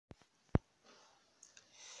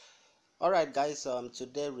Alright guys,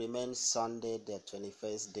 today remains Sunday the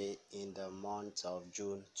 21st day in the month of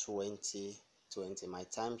June 2020. My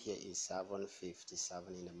time here is 7:57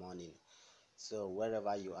 in the morning. So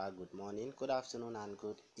wherever you are, good morning, good afternoon and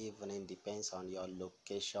good evening, depends on your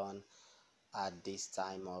location at this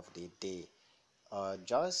time of the day.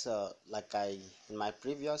 Just like I in my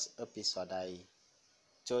previous episode I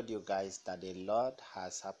told you guys that a lot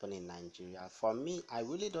has happened in Nigeria. For me, I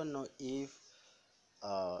really don't know if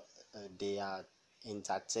uh, they are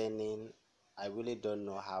entertaining. I really don't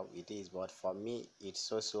know how it is, but for me,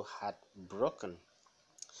 it's also heartbroken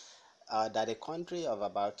that a country of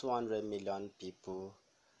about 200 million people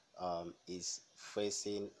is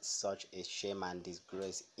facing such a shame and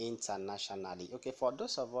disgrace internationally. Okay, for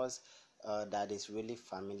those of us that is really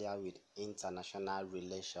familiar with international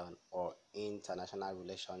relation or international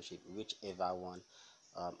relationship, whichever one,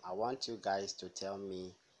 I want you guys to tell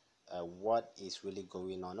me what is really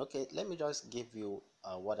going on. Okay, let me just give you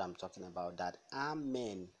what I'm talking about. That armed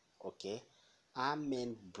men, okay, armed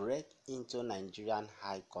men break into Nigerian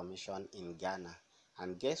High Commission in Ghana,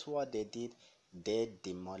 and guess what they did? They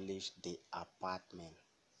demolished the apartment.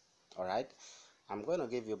 All right, I'm going to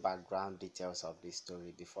give you background details of this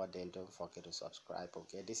story. Before then, don't forget to subscribe.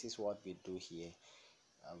 Okay, this is what we do here.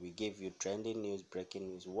 We give you trending news, breaking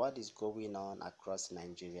news, what is going on across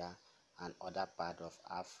Nigeria and other part of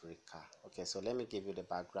Africa. Okay, so let me give you the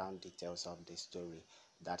background details of the story.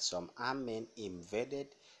 That some armed men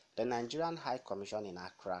invaded the Nigerian High Commission in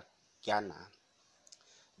Accra, Ghana.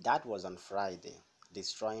 That was on Friday,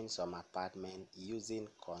 destroying some apartment using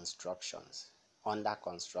under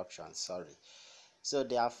construction, sorry. So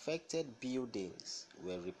the affected buildings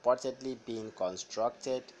were reportedly being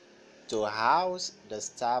constructed to house the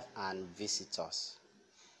staff and visitors.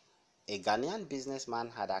 A Ghanaian businessman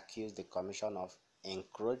had accused the commission of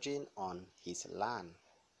encroaching on his land.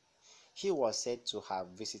 He was said to have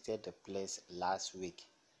visited the place last week,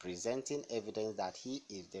 presenting evidence that he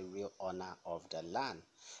is the real owner of the land.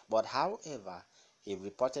 But however, he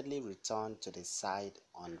reportedly returned to the site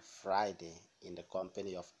on Friday in the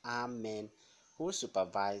company of armed men who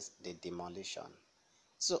supervised the demolition.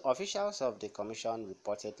 So officials of the commission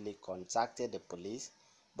reportedly contacted the police,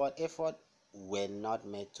 but efforts were not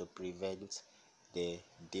made to prevent the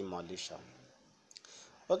demolition.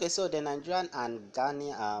 Okay, so the Nigerian and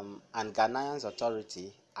Ghanaian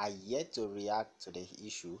authority are yet to react to the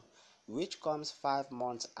issue, which comes 5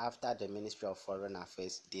 months after the Ministry of Foreign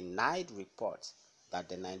Affairs denied reports that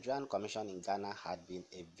the Nigerian Commission in Ghana had been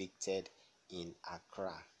evicted in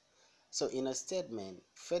Accra. So in a statement,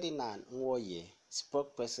 Ferdinand Nwoye,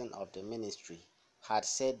 spokesperson of the ministry, had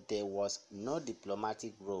said there was no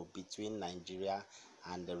diplomatic row between Nigeria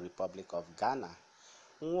and the Republic of Ghana.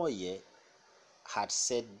 Nwoye had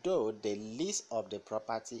said though the lease of the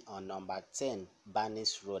property on number 10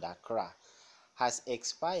 Banis Road, Accra, has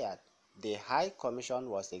expired, the High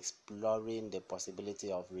Commission was exploring the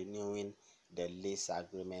possibility of renewing the lease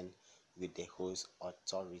agreement with the host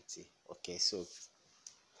authority. Okay, so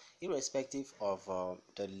irrespective of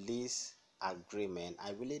the lease agreement,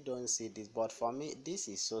 I really don't see this, but for me this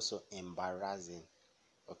is so embarrassing.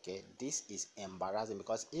 Okay, this is embarrassing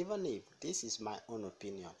because even if this is my own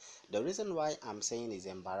opinion, the reason why I'm saying is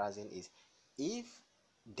embarrassing is if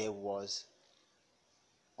there was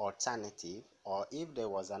alternative, or if there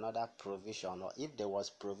was another provision, or if there was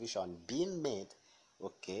provision being made,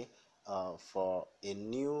 okay, for a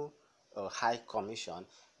new high commission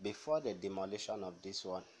before the demolition of this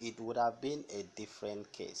one, it would have been a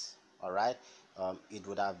different case. All right, it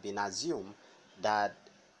would have been assumed that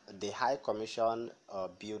the high commission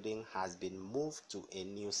building has been moved to a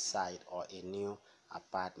new site or a new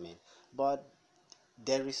apartment, but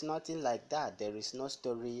there is nothing like that. There is no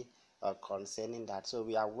story concerning that. So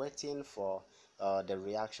we are waiting for the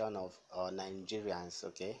reaction of Nigerians,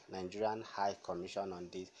 okay, Nigerian High Commission on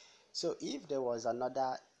this. So if there was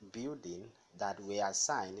another building that were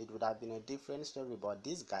assigned, it would have been a different story. But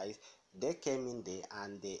these guys, they came in there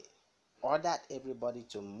and they ordered everybody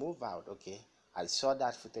to move out. Okay, I saw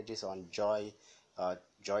that footages on Joy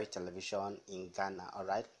Television in Ghana. All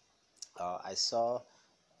right, I saw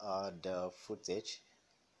the footage,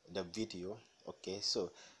 the video. Okay,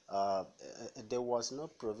 so there was no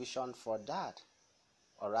provision for that.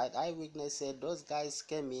 All right, eyewitness said those guys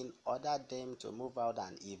came in, ordered them to move out,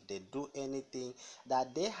 and if they do anything,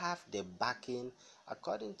 that they have the backing,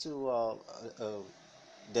 according to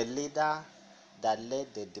the leader that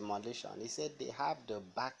led the demolition. He said they have the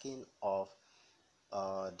backing of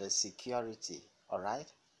the security. All right,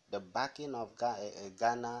 the backing of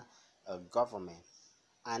Ghana government.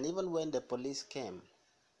 And even when the police came,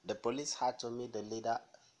 the police had to meet the leader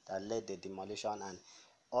that led the demolition, and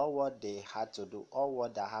all what they had to do, all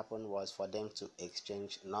what that happened was for them to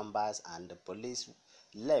exchange numbers and the police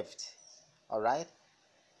left. All right.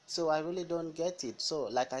 So I really don't get it. So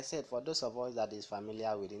like I said, for those of us that is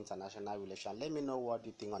familiar with international relations, let me know what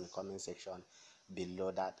you think on the comment section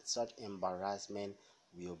below, that such embarrassment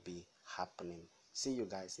will be happening. See you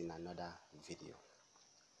guys in another video.